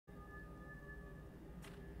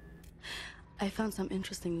I found some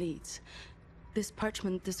interesting leads. This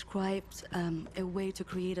parchment describes a way to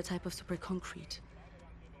create a type of super concrete.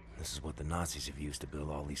 This is what the Nazis have used to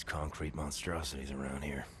build all these concrete monstrosities around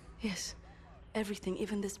here. Yes. Everything,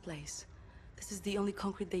 even this place. This is the only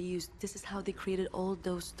concrete they used. This is how they created all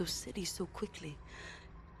those cities so quickly.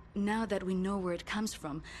 Now that we know where it comes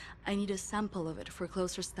from, I need a sample of it for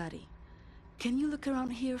closer study. Can you look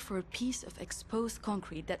around here for a piece of exposed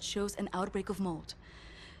concrete that shows an outbreak of mold?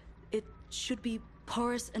 It should be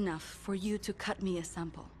porous enough for you to cut me a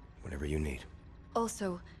sample. Whatever you need.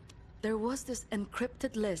 Also, there was this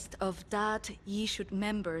encrypted list of Dat Yishud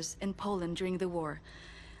members in Poland during the war.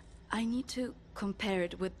 I need to compare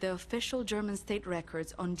it with the official German state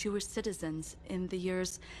records on Jewish citizens in the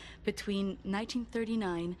years between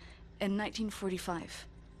 1939 and 1945.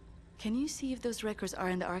 Can you see if those records are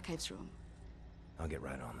in the archives room? I'll get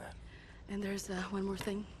right on that. And there's one more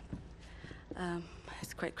thing.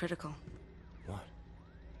 It's quite critical. What?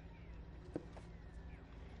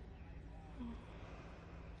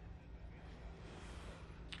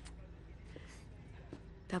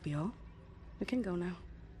 That'll be all. We can go now.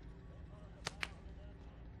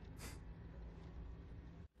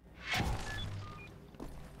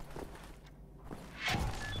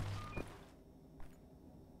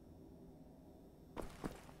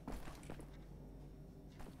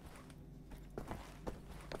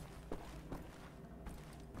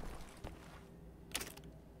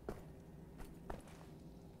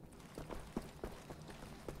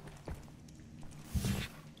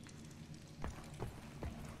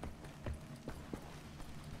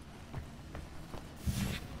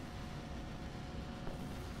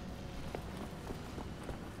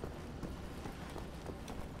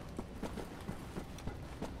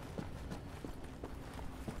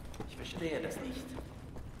 Ich verstehe das nicht.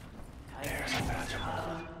 There's a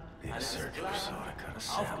bathroom. Need a circular saw to cut a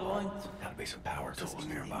sample. Gotta be some power tools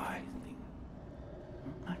nearby.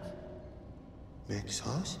 Max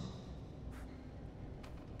Haus?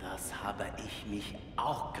 Das habe ich mich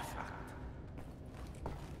auch gefragt.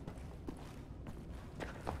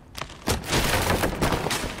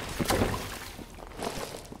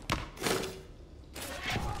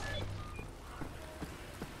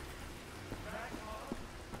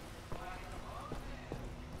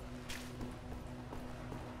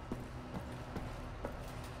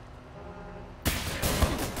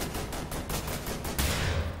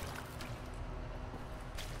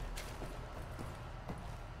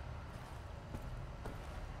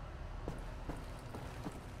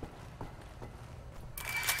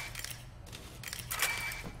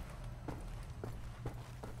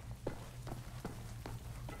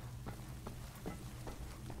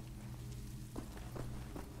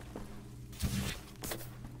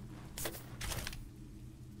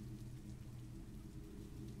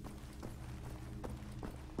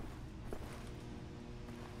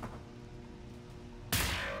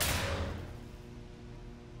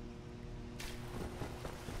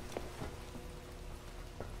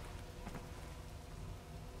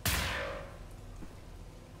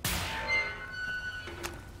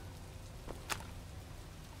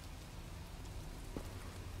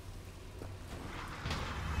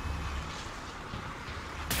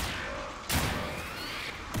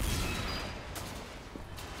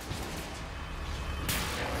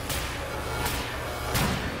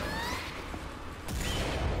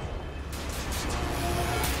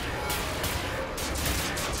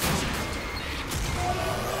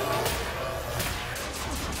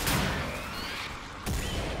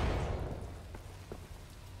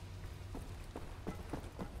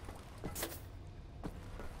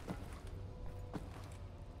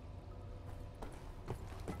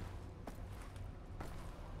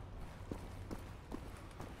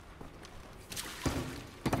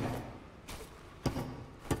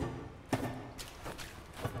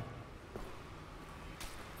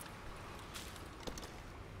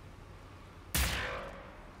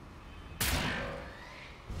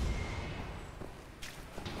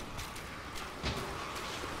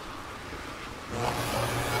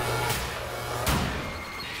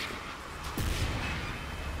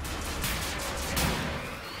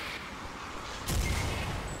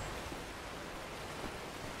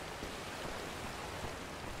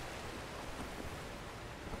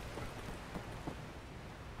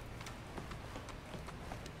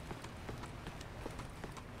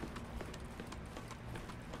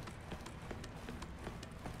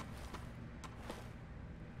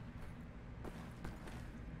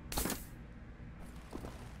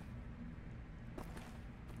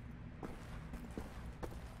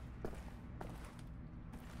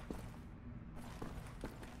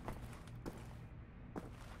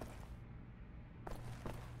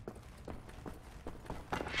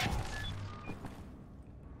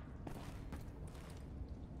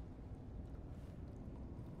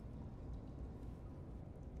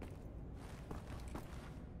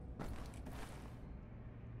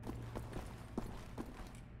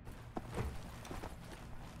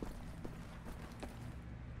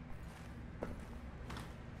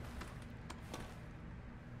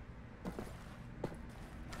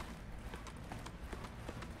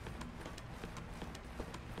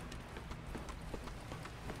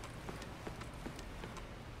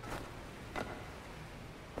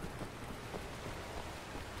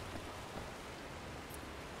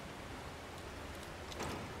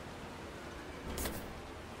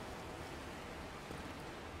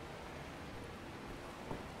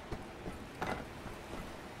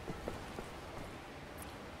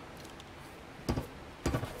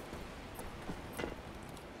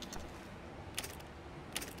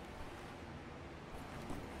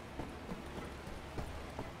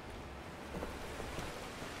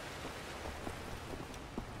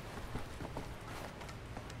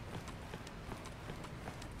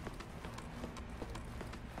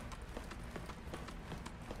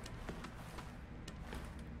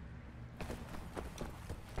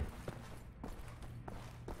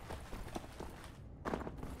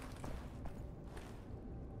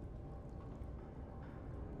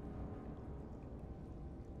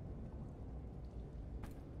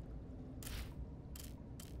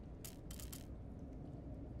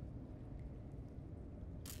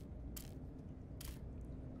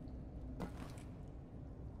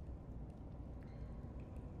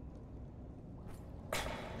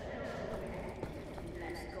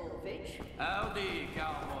 Howdy,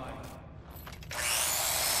 cowboy.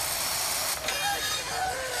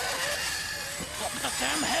 What the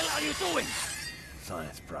damn hell are you doing?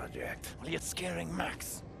 Science project. Well, it's scaring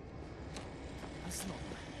Max.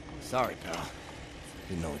 Sorry, pal.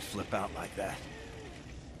 Didn't know he'd flip out like that.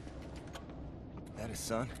 That his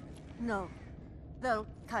son? No. Well,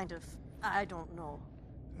 kind of. I don't know.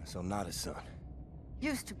 So not his son.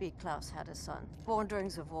 Used to be Klaus had a son, born during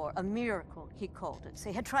the war. A miracle, he called it.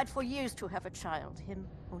 They had tried for years to have a child, him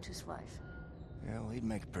and his wife. Yeah, well, he'd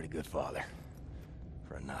make a pretty good father.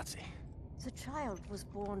 For a Nazi. The child was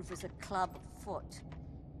born with a club foot.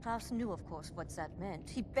 Klaus knew, of course, what that meant.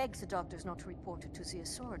 He begged the doctors not to report it to the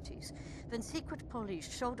authorities. When secret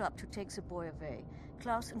police showed up to take the boy away,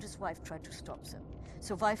 Klaus and his wife tried to stop them.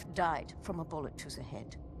 The wife died from a bullet to the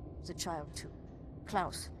head. The child, too.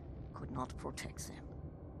 Klaus could not protect them.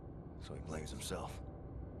 So he blames himself.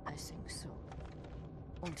 I think so.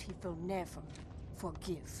 And he will never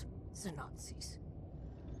forgive the Nazis.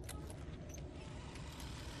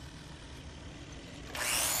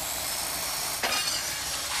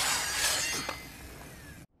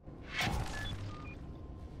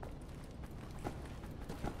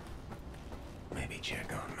 Maybe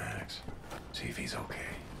check on Max. See if he's okay.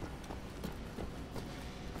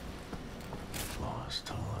 Lost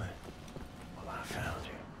toy. Well, I found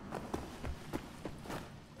you.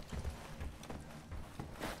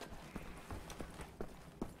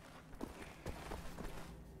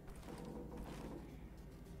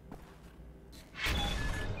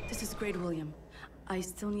 This is great, William. I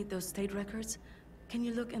still need those state records. Can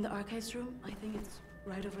you look in the archives room? I think it's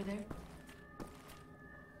right over there.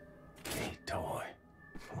 Neat toy.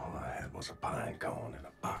 All I had was a pine cone and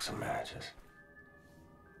a box of matches.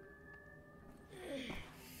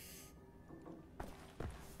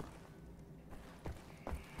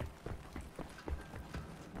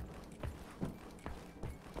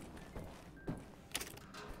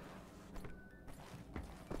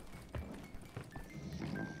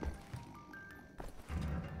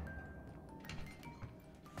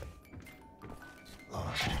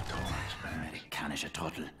 Lost your toys, man. Amerikanische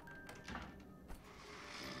Trottel.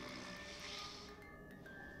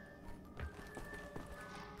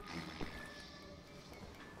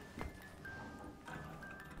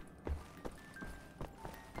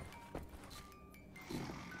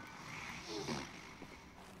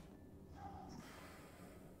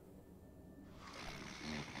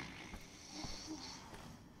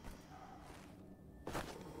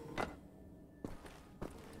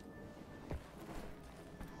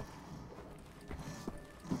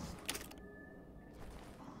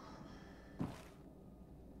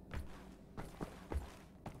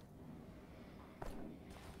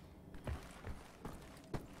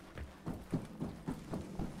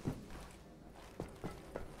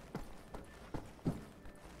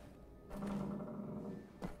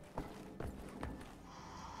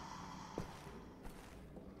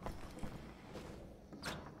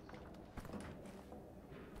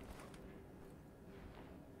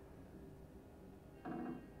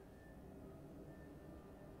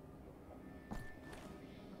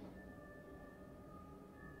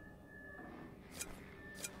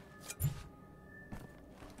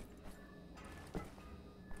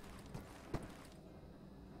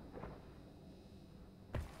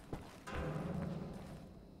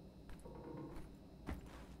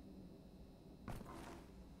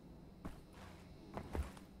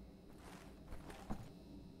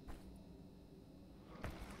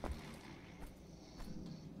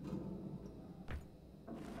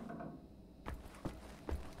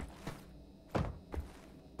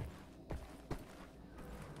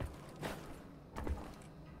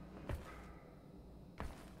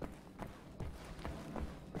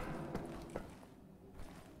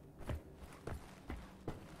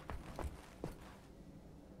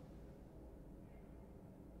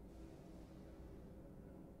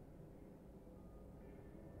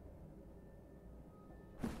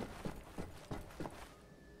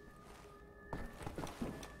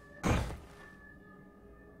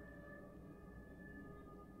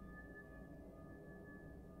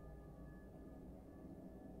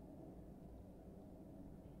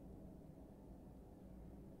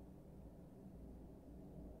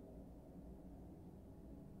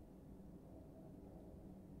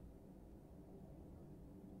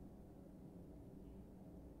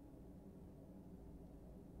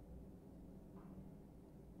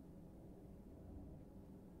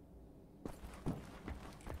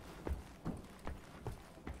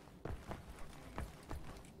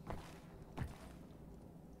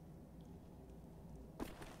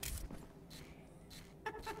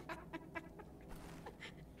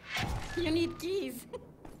 You need keys.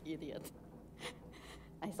 Idiot.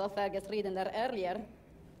 I saw Fergus reading there earlier.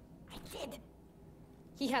 I did.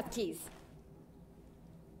 He has keys.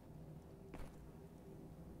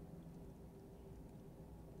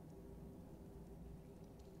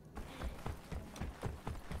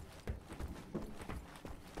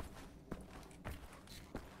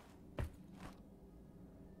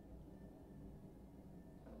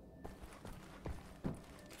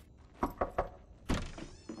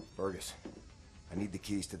 Fergus, I need the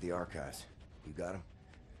keys to the archives. You got them?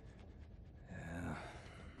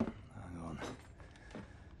 Yeah. Hang on.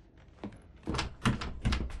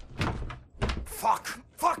 Fuck!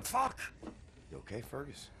 Fuck! Fuck! You okay,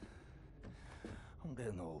 Fergus? I'm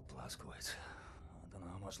getting old, Blazkowicz. I don't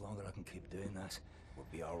know how much longer I can keep doing this. We'll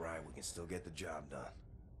be all right. We can still get the job done.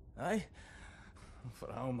 Aye?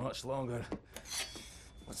 For how much longer?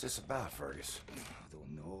 What's this about, Fergus? I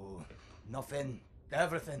don't know. Nothing.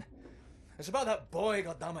 Everything. It's about that boy,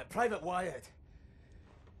 goddammit, Private Wyatt.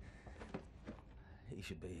 He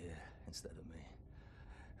should be here instead of me.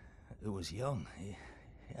 He was young. He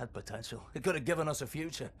had potential. He could have given us a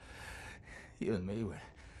future. You and me were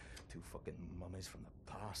two fucking mummies from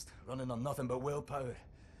the past, running on nothing but willpower.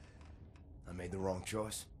 I made the wrong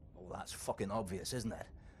choice. Oh, that's fucking obvious, isn't it?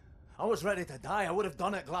 I was ready to die. I would have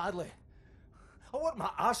done it gladly. I worked my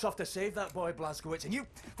ass off to save that boy, Blazkowicz, and you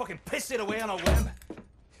fucking pissed it away on a whim.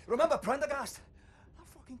 Remember Prendergast? That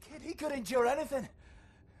fucking kid, he could endure anything.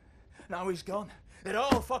 Now he's gone. They're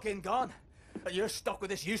all fucking gone. And you're stuck with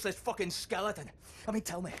this useless fucking skeleton. I mean,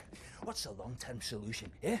 tell me, what's the long-term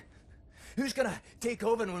solution, eh? Who's gonna take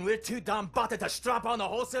over when we're too damn battered to strap on the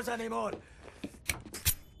holsters anymore?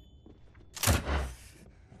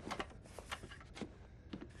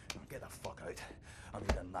 Get the fuck out. I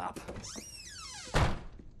need a nap.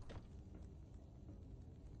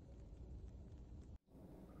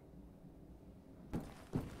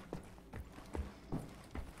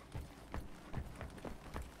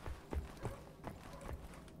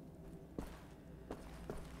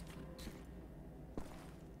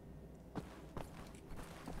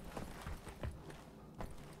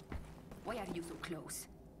 Why are you so close?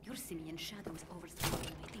 Your simian shadows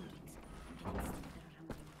overstimulating my thinkings. I'm getting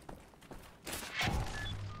stupider around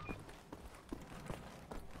you.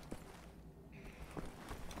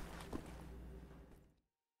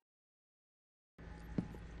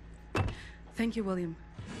 Thank you, William.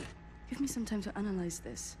 Give me some time to analyze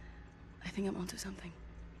this. I think I'm onto something.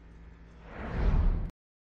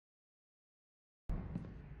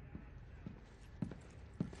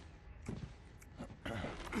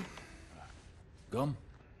 Gum?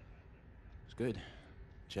 It's good.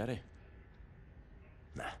 Cherry?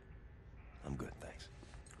 Nah, I'm good, thanks.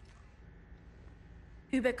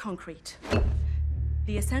 Uber concrete.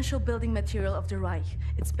 The essential building material of the Reich.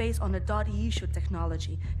 It's based on a .E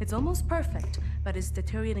technology. It's almost perfect, but it's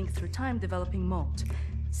deteriorating through time, developing mold.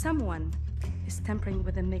 Someone is tampering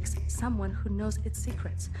with the mix, someone who knows its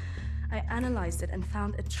secrets. I analyzed it and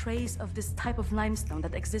found a trace of this type of limestone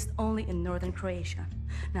that exists only in northern Croatia.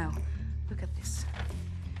 Now, look at this.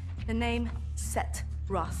 The name Set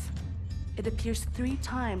Roth. It appears 3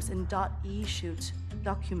 times in .E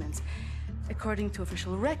documents. According to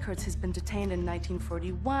official records, he's been detained in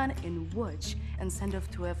 1941 in Łódź and sent off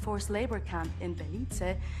to a forced labor camp in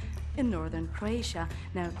Belice in northern Croatia.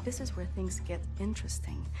 Now, this is where things get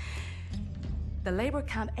interesting. The labor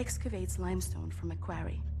camp excavates limestone from a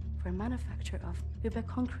quarry for manufacture of Uber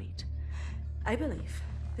concrete. I believe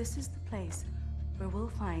this is the place where we'll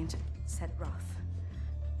find Set Roth,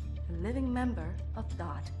 a living member of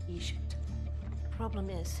 .E. Problem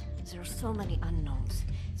is, there are so many unknowns.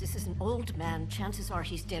 This is an old man. Chances are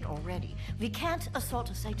he's dead already. We can't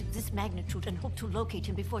assault a site of this magnitude and hope to locate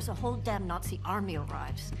him before the whole damn Nazi army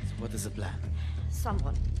arrives. So what is the plan?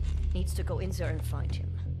 Someone needs to go in there and find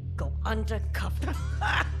him. Go undercover.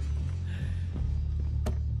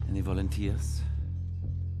 Any volunteers?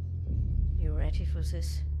 You ready for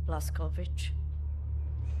this, Blazkowicz?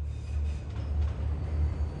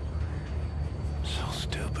 So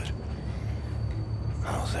stupid.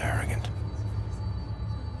 I was arrogant.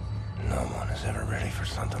 No one is ever ready for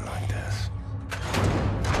something like this.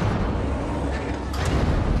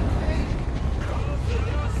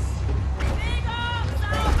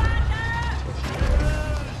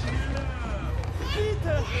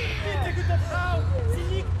 Bitte, bitte, gute Frau!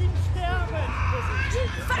 Sie liegt im Sterben!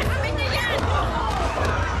 Pfeife mich nicht an!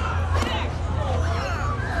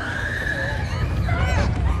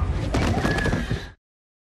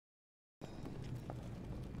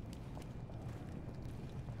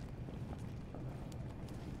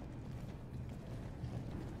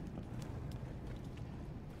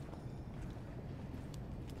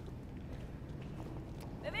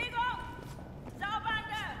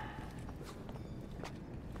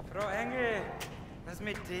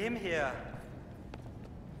 mit dem hier?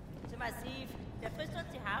 Zu massiv. Der frisst uns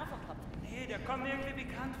die Haare vom Kopf. Nee, der kommt mir irgendwie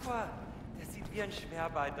bekannt vor. Der sieht wie ein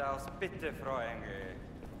Schwerbeiter aus. Bitte, Frau Engel.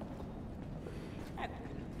 Na gut.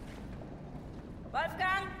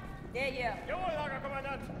 Wolfgang, der hier. Jawohl,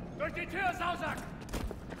 Lagerkommandant. Durch die Tür, Sausack!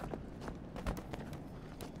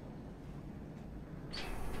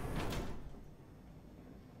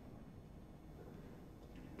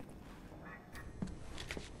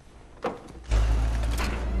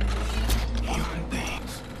 Human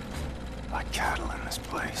beings. Like cattle in this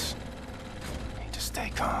place. Need to stay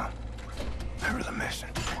calm. Remember the mission.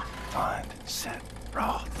 Find, set,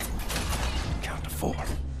 raw. Count to 4.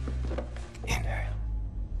 Inhale.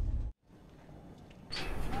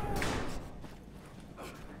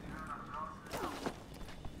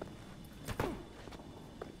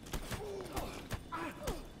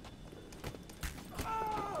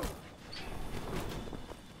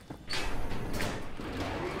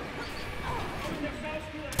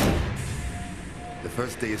 The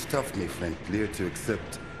first day is tough, my friend. Clear to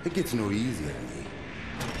accept. It gets no easier to me.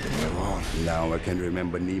 Now I can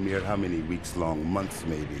remember near how many weeks long, months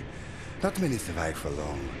maybe. Not many survive for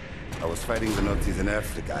long. I was fighting the Nazis in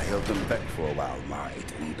Africa. I held them back for a while. My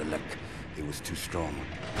luck. It was too strong.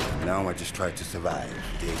 Now I just try to survive,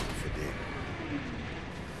 day for day.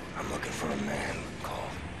 I'm looking for a man called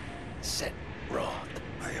Set Rod.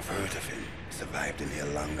 I have heard of him. Survived in here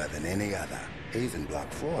longer than any other. He's in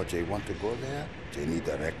Block 4. Jay want to go there? Jay need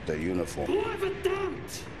a rector uniform.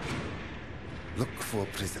 Verdammt! Look for a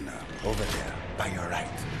prisoner over there, by your right,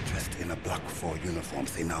 dressed in a Block 4 uniform.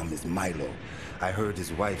 Say now, Miss Milo. I heard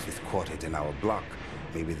his wife is quartered in our block.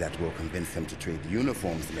 Maybe that will convince him to trade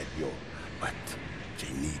uniforms with you. But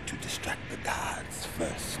Jay need to distract the guards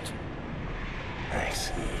first.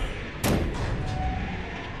 Thanks.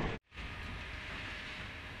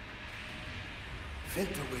 Find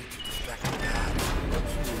a way to distract the guards.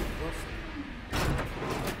 What's your profit?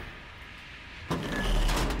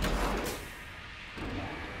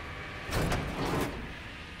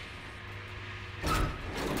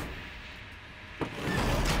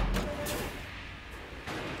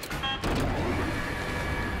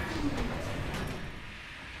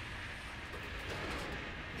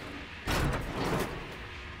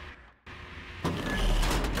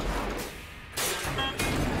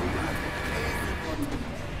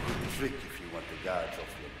 Trick if you want the guards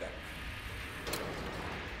off your back.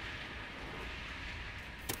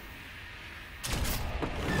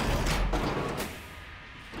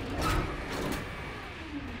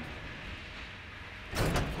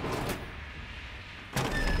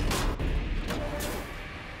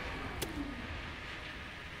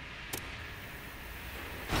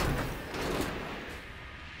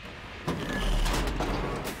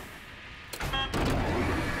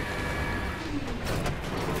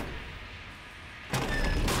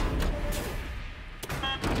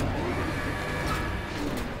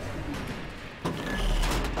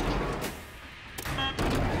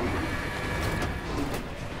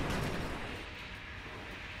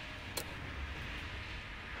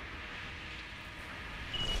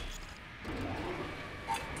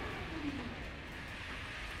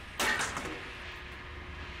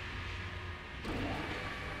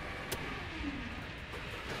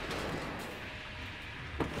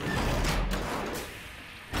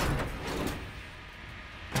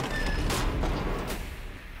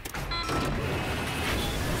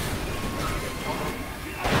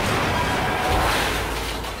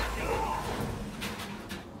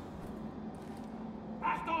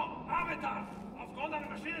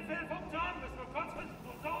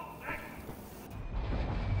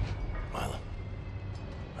 Milo,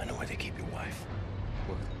 I know where they keep your wife.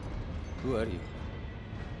 What? Who are you?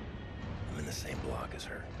 I'm in the same block as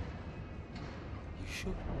her. You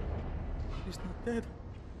sure? She's not dead.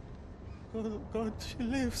 Oh, God, she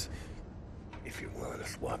lives. If you're willing to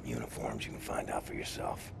swap uniforms, you can find out for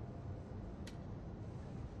yourself.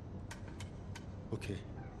 Okay.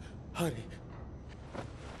 Hurry.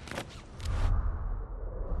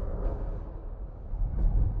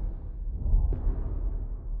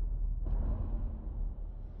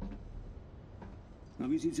 Na,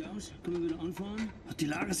 wie sieht's aus? Können wir wieder anfahren? Die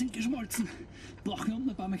Lager sind geschmolzen. Brauchen wir unten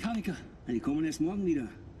ein paar Mechaniker. Ja, die kommen erst morgen wieder.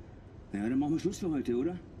 Ja, dann machen wir Schluss für heute,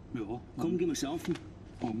 oder? Ja. Komm, gehen wir saufen.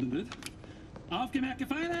 Warum denn nicht? Aufgemerkt,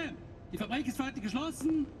 Gefangene! Die Fabrik ist heute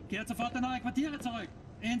geschlossen. Kehrt sofort in eure Quartiere zurück.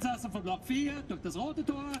 Insassen von Block 4 durch das rote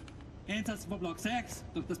Tor. Insassen von Block 6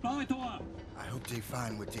 durch das blaue Tor. I hope they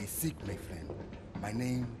find what they seek, my friend. My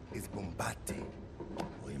name is Bombati.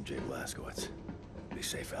 William J. Blazkowicz. Be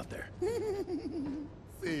safe out there.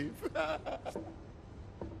 Safe.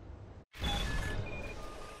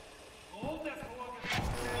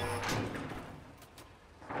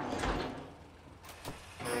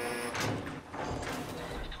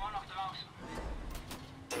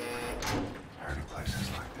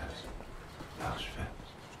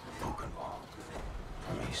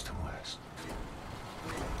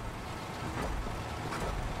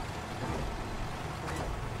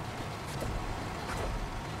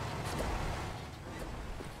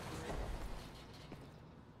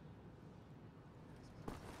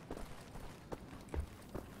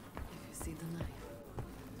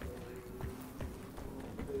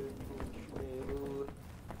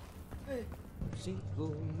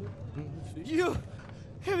 You!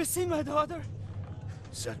 Have you seen my daughter?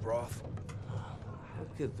 Set Roth.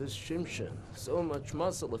 Look at this Shimshin. So much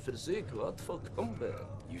muscle and physique. What for combat?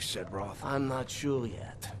 You Set Roth? I'm not sure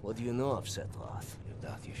yet. What do you know of Set Roth? You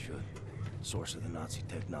doubt you should. Source of the Nazi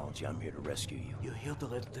technology. I'm here to rescue you. You're here to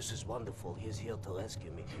This is wonderful. He's here to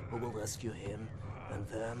rescue me. Who will rescue him? And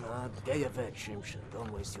then, get weg, Shimshin.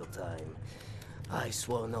 Don't waste your time. I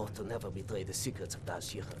swore an oath to never betray the secrets of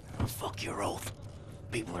Deathshead. Oh, fuck your oath.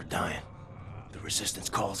 People are dying. The resistance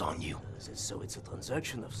calls on you. So it's a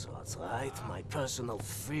transaction of sorts, right? My personal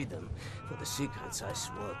freedom for the secrets I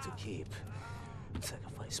swore to keep.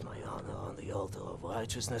 Sacrifice my honor on the altar of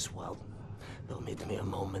righteousness? Well, permit me a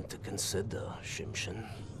moment to consider, Shimshin.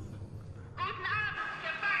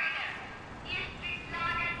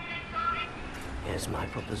 Here's my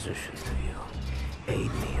proposition to you.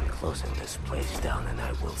 Aid me in closing this place down and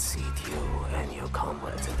I will seat you and your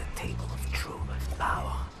comrades at the table of true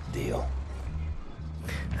power. Deal.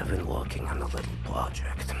 I've been working on a little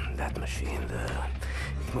project. That machine there,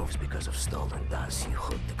 it moves because of stolen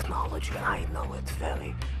Deathshead technology. I know it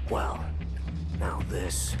very well. Now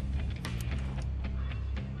this...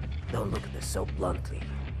 Don't look at this so bluntly.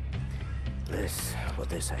 For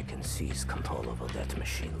this I can seize control over that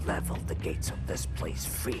machine, level the gates of this place,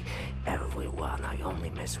 free everyone. I only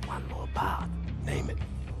miss one more part. Name it.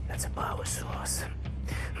 That's a power source.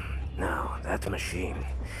 Now, that machine,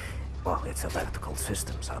 well, its electrical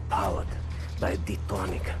systems are powered by a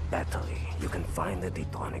detonic battery. You can find the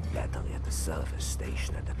detonic battery at the service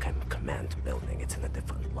station at the command building. It's in a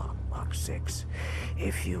different block, Block 6.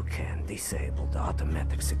 If you can disable the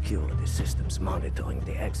automatic security systems monitoring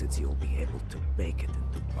the exits, you'll be able to make it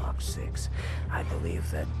into Block 6. I believe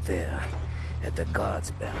that there, at the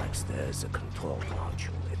guards' barracks, there's a control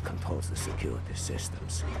module. It controls the security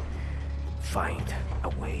systems. Find a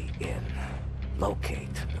way in.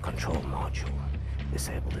 Locate the control module.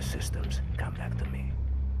 Disable the systems. Come back to me.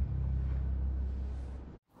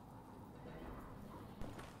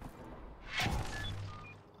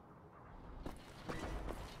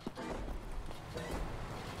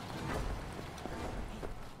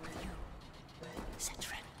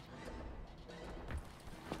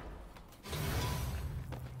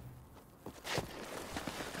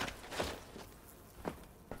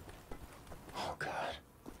 Oh, God.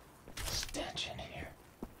 Stench in here.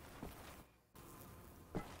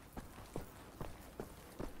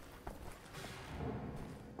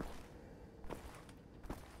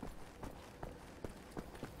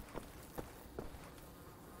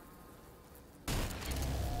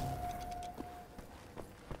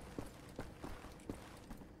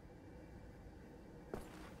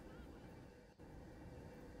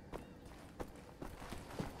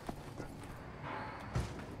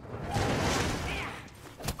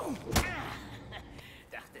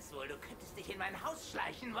 Dachtest wohl, du könntest dich in mein Haus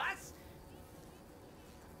schleichen, was?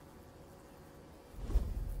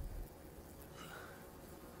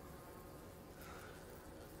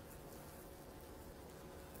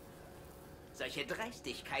 Solche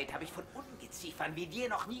Dreistigkeit habe ich von Ungeziefern wie dir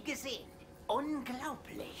noch nie gesehen.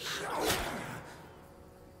 Unglaublich.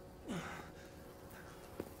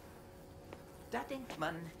 Da denkt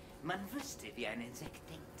man, man wüsste, wie ein Insekt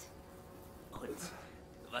denkt. Und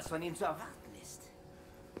was von ihm zu erwarten ist.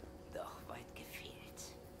 Doch weit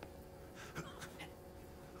gefehlt.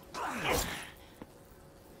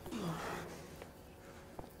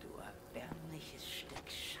 Du erbärmliches Stück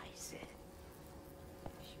Scheiße.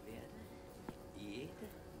 Ich werde jede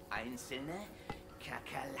einzelne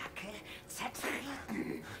Kakerlake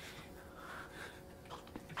zertreten.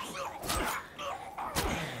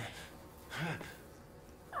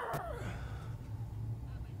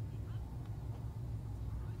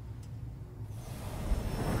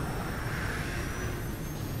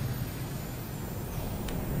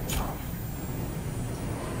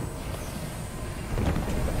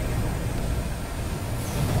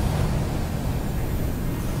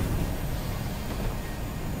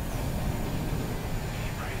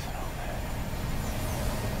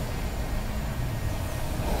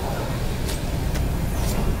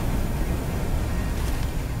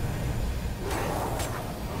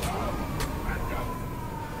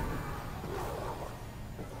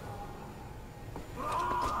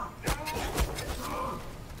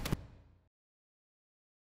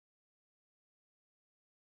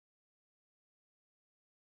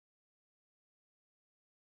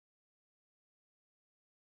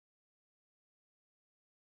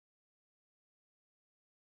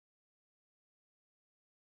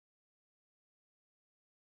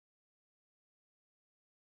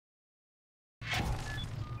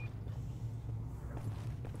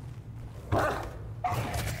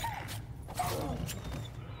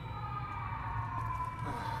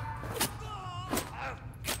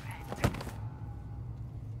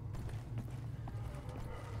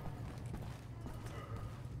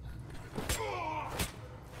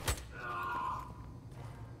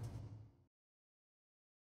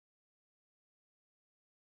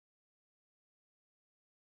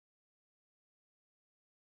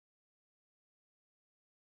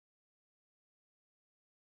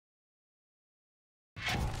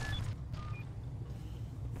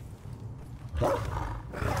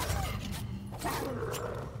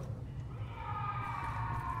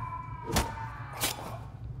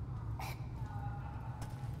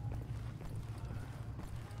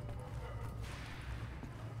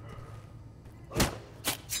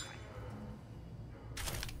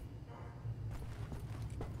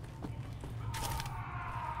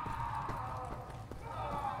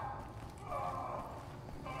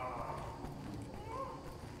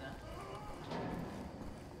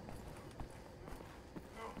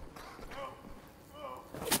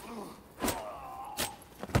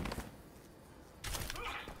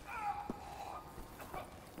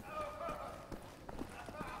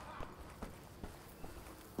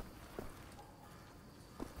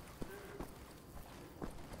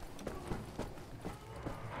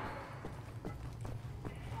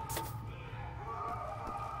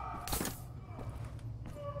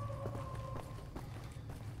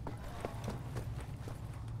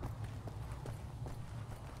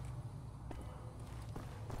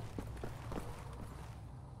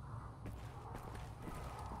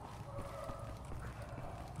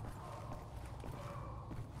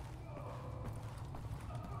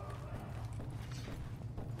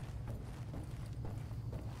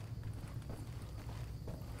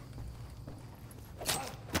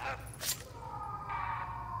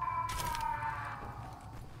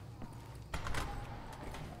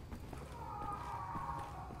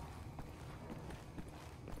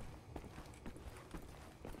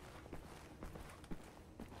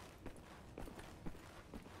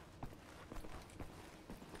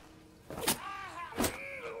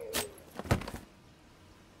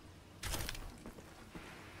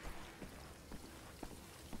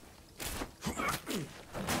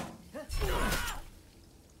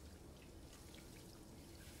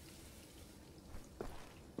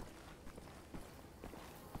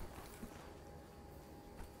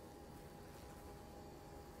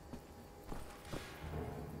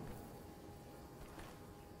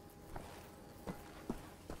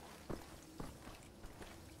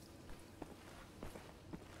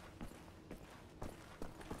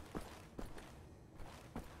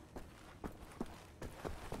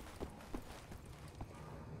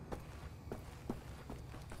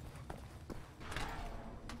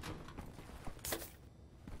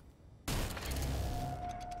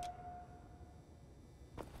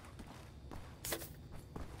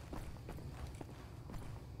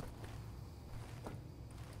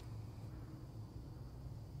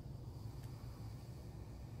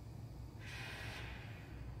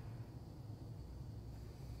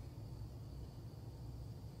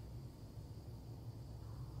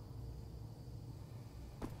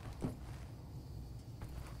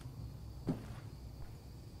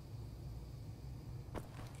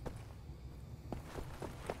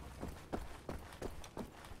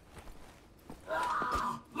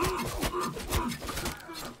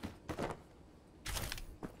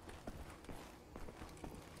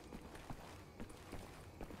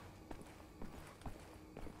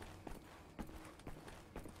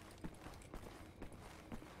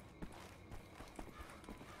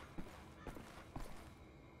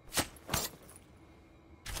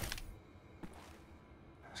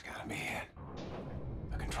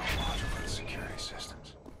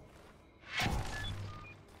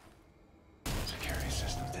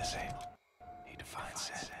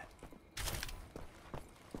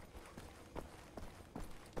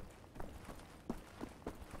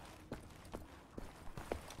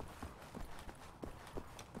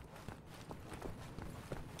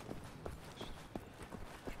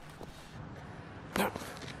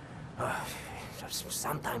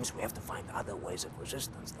 Sometimes we have to find other ways of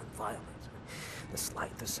resistance than violence. The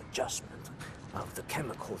slightest adjustment of the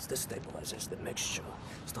chemicals destabilizes the mixture.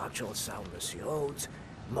 Structural soundness erodes,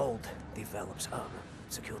 mold develops.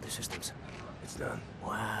 Security systems. It's done.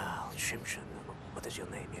 Wow, Shimshin. What is your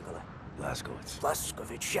name, Igor? Blazkowicz.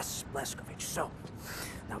 Blazkowicz, yes, Blazkowicz. So,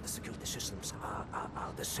 now the security systems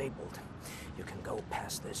are disabled. You can go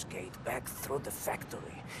past this gate, back through the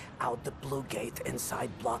factory, out the blue gate inside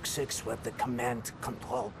Block 6 where the command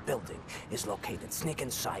control building is located. Sneak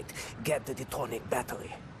inside, get the detonic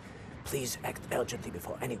battery. Please act urgently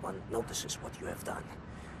before anyone notices what you have done.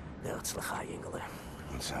 Herzliche Engel.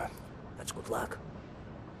 What's that? That's good luck.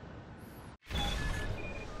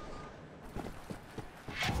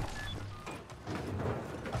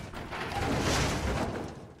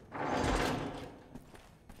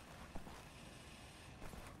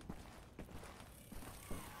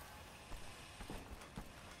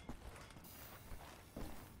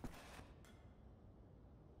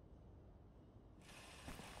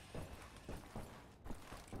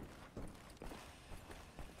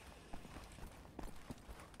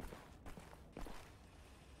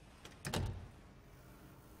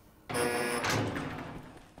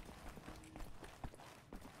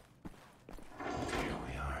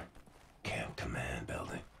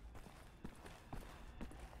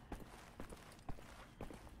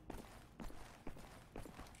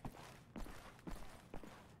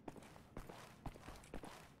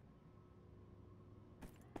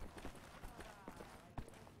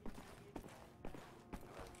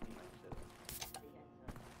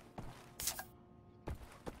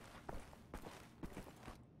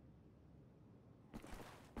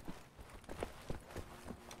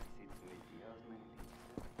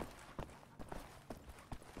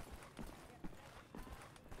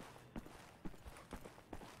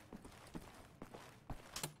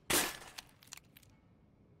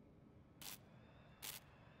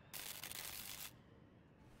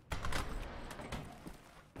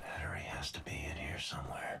 Has to be in here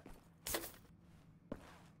somewhere.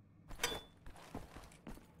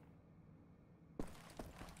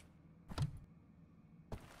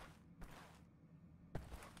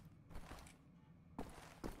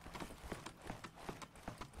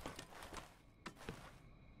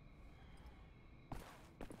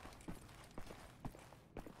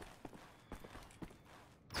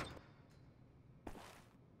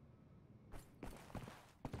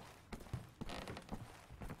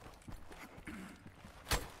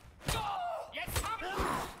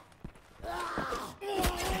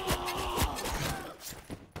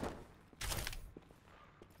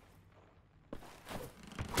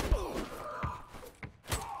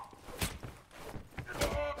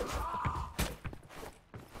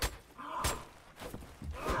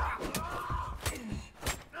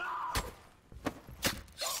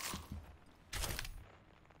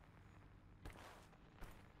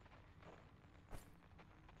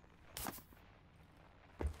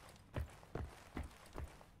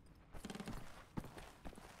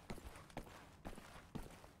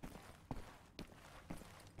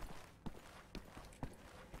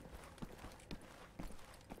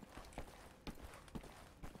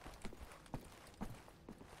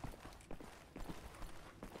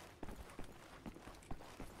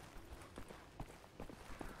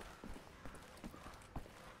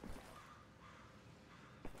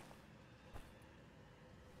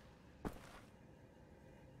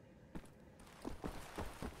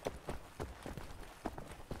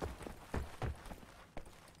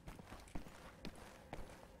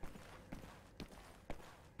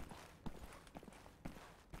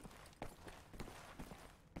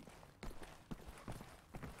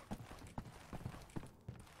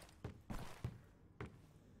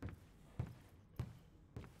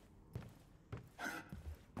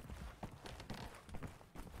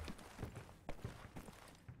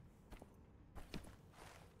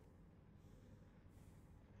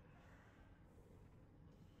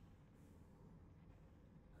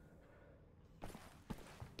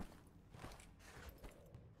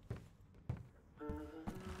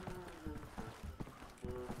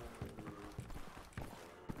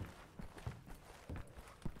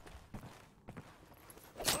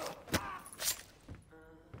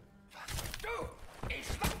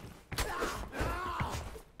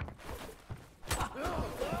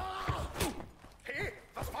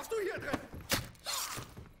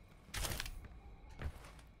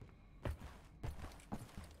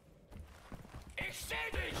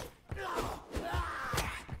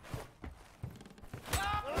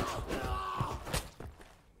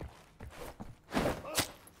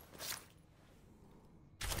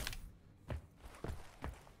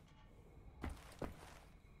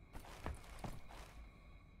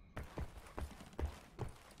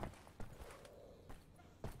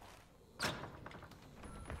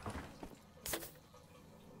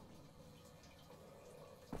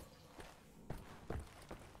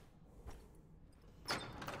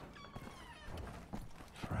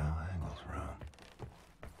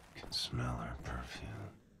 Smell her perfume.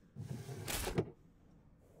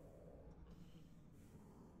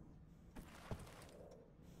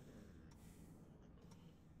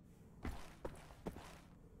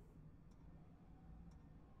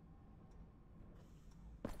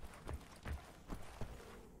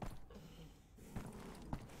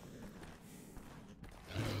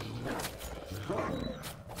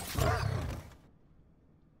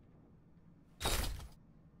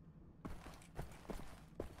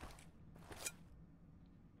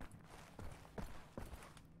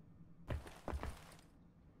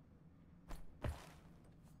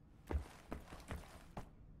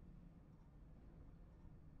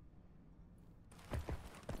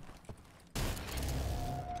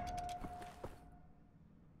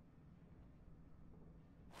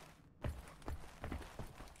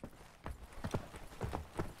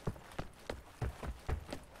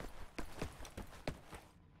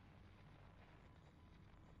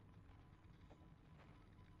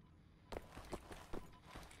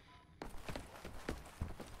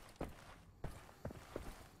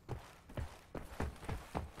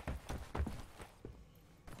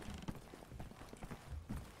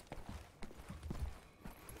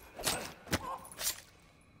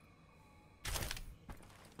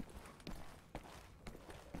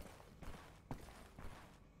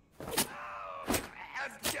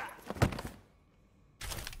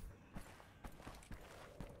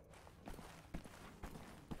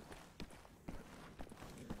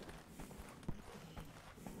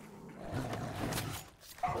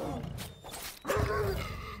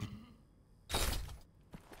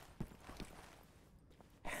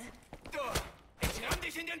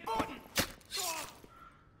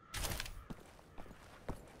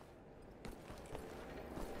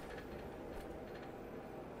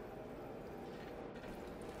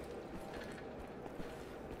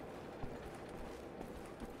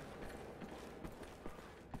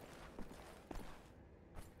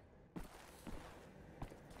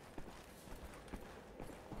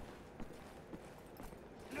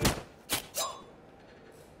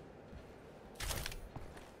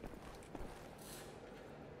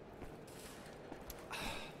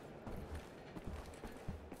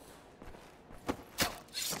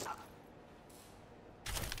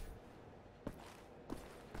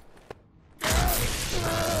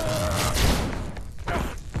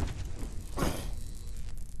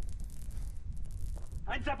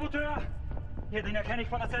 Saboteur! Hier, den erkenne ich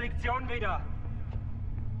von der Selektion wieder.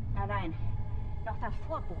 Nein. Noch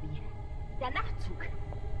davor, Bobby. Der Nachtzug.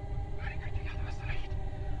 Meine Güte, ja, du hast recht.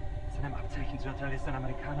 Seinem Abzeichen zu urteilen ist ein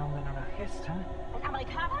Amerikaner und ein Anarchist, hä? Ein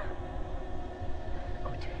Amerikaner?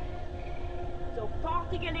 Gut.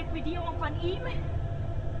 Sofortige Liquidierung von ihm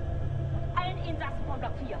und allen Insassen von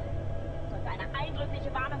Block 4. Sollte eine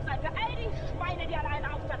eindrückliche Warnung sein für all die Schweine, die an einen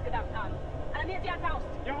Aufstand gedacht haben. Alarmiert sie an Faust.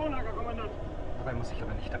 Jawohl, Lagerkommandant. Dabei muss ich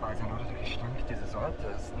aber nicht dabei sein, oder? Der Gestank dieses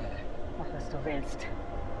Ortes. Nee. Mach, was du willst.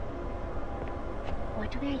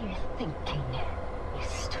 What were you thinking, you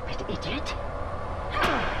stupid idiot?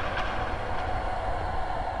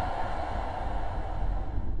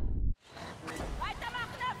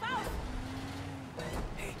 Weitermachen, Herr Faust!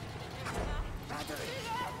 Hey!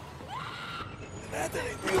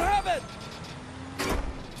 Battery! You have it!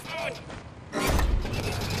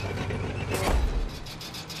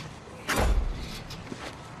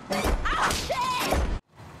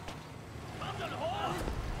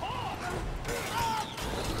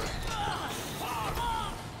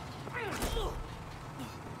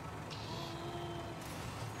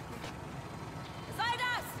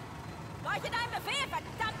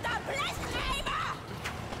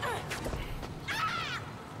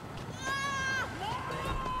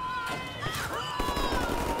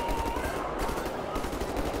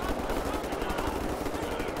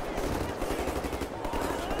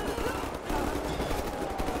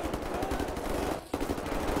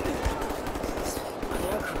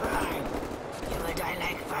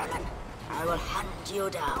 You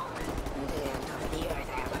down. To the end of the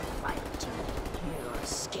earth I will fight you. Your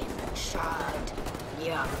skin charred,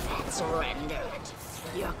 your fats rendered,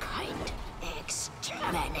 your kind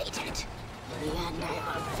exterminated. In the end I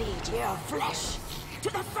will feed your flesh to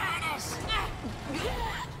the furnace.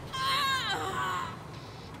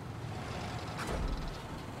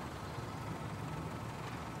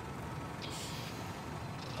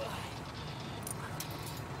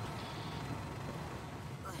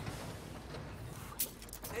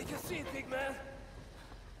 Take a seat, big man.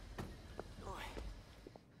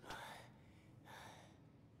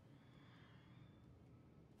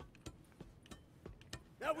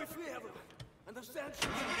 Now we free everyone. Understand?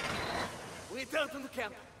 We return to the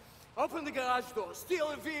camp. Open the garage door, steal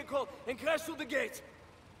a vehicle, and crash through the gate.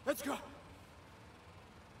 Let's go.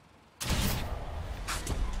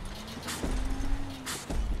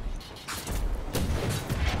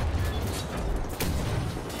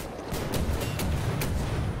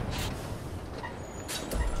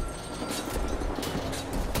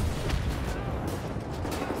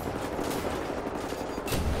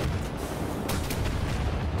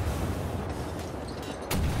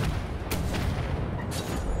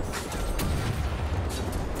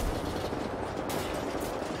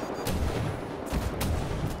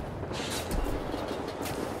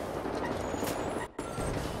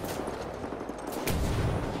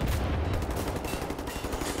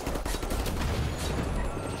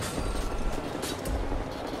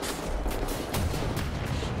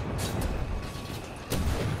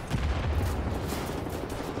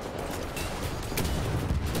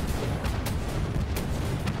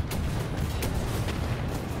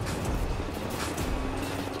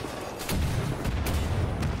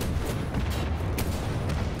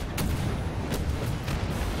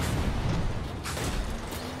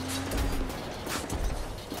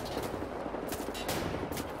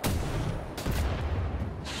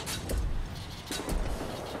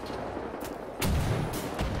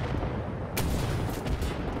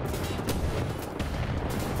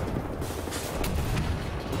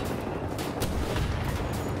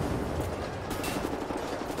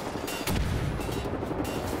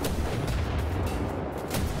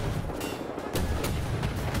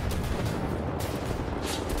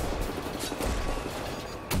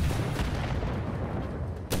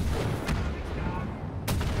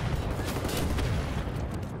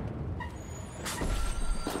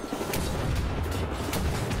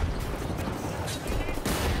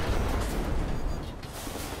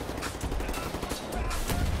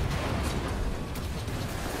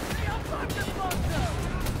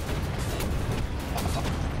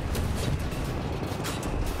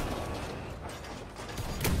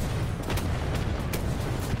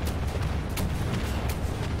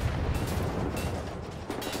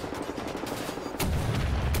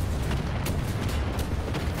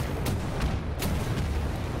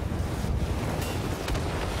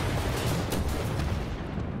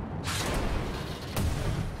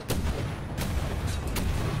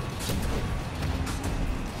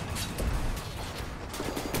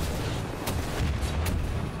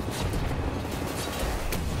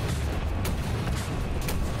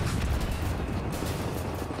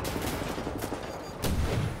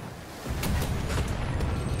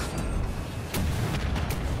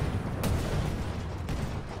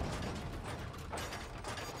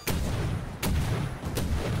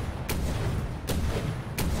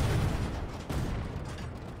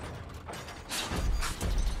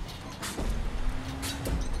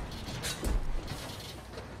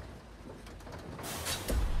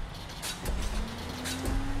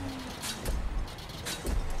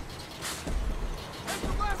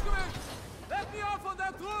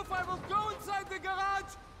 I will go inside the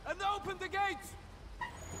garage and open the gates!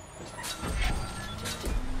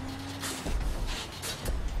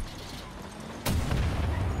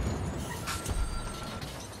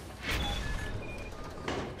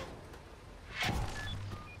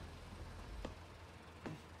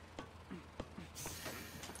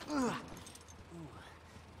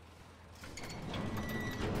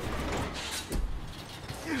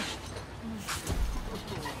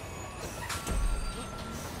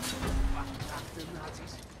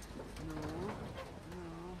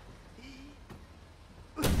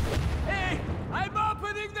 Hey! I'm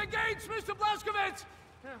opening the gates, Mr. Blazkowicz!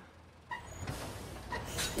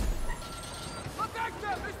 Protect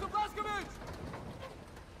them, Mr. Blazkowicz!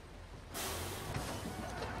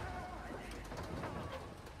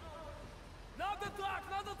 Not the truck,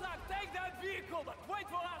 not the truck! Take that vehicle, but wait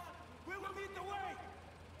for us! We will lead the way!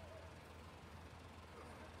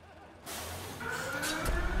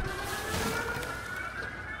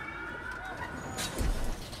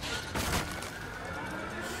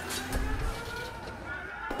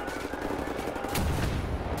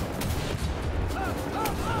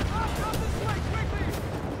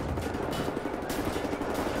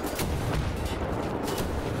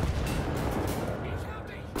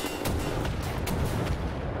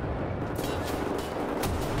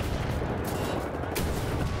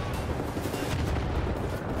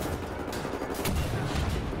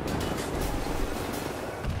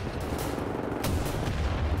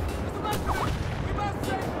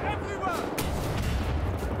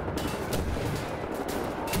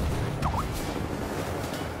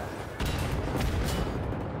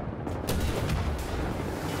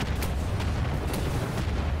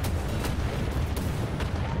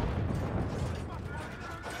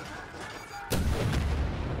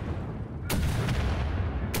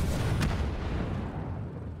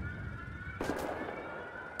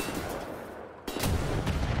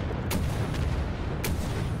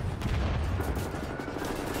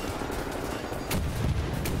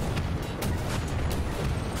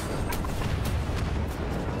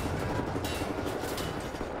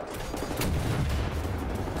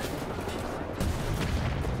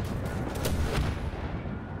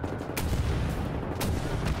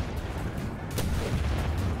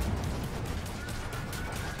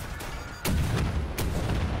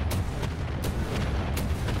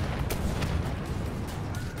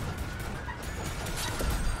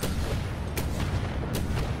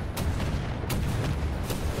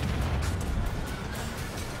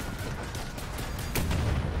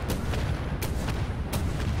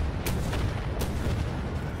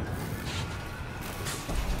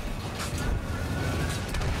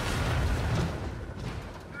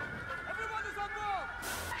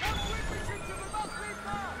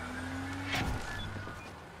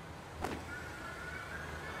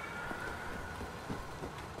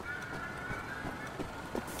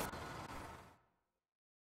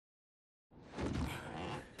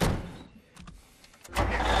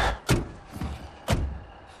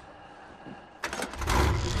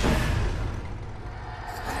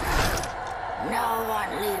 No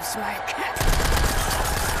one leaves my camp.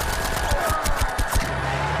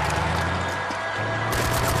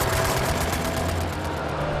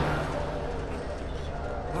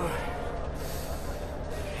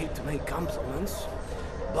 Hate to make compliments,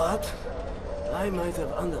 but I might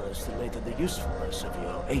have underestimated the usefulness of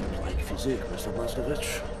your ape-like physique, Mr.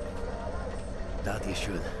 Blazkowicz. Doubt you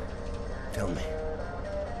should. Tell me,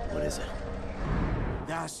 what is it?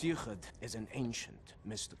 Deathshead is an ancient,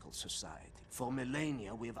 mystical society. For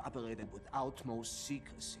millennia, we have operated with utmost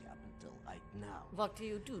secrecy up until right now. What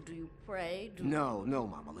do? Do you pray? No,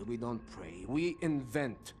 Mamale, we don't pray. We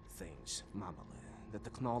invent things, Mamale. The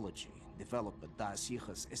technology developed by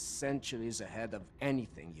Deathshead is centuries ahead of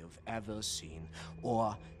anything you've ever seen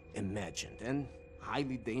or imagined, and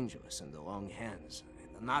highly dangerous in the wrong hands.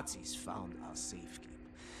 And the Nazis found our safekeeping.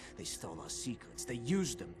 They stole our secrets. They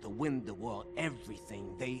used them to win the war.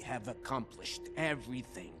 Everything they have accomplished,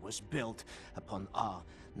 everything was built upon our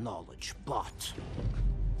knowledge. But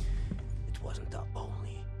it wasn't our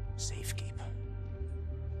only safekeeper.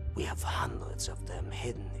 We have hundreds of them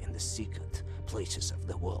hidden in the secret places of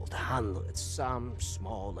the world. Hundreds, some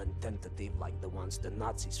small and tentative like the ones the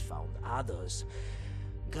Nazis found. Others,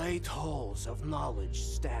 great halls of knowledge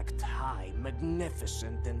stacked high,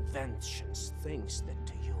 magnificent inventions, things that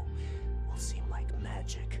to you will seem like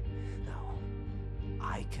magic. Now,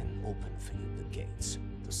 I can open for you the gates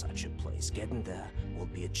to such a place. Getting there will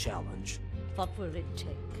be a challenge. What will it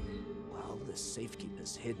take? Well, the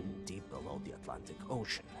safekeeper's hidden deep below the Atlantic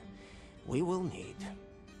Ocean. We will need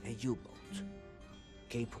a U-boat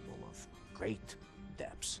capable of great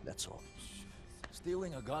steps, that's all.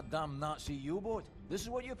 Stealing a goddamn Nazi U-boat? This is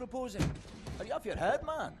what you're proposing? Are you off your head,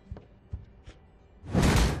 man?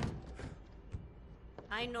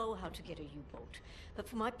 I know how to get a U-boat, but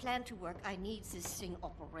for my plan to work, I need this thing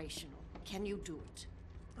operational. Can you do it?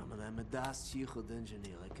 I'm a das child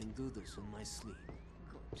engineer. I can do this in my sleep.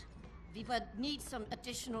 Good. We would need some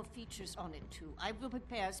additional features on it, too. I will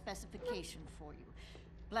prepare a specification for you.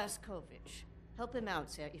 Blazkowicz. Help him out,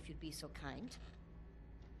 sir, if you'd be so kind.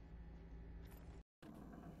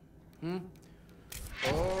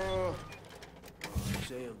 Oh,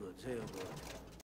 sail good, sail good.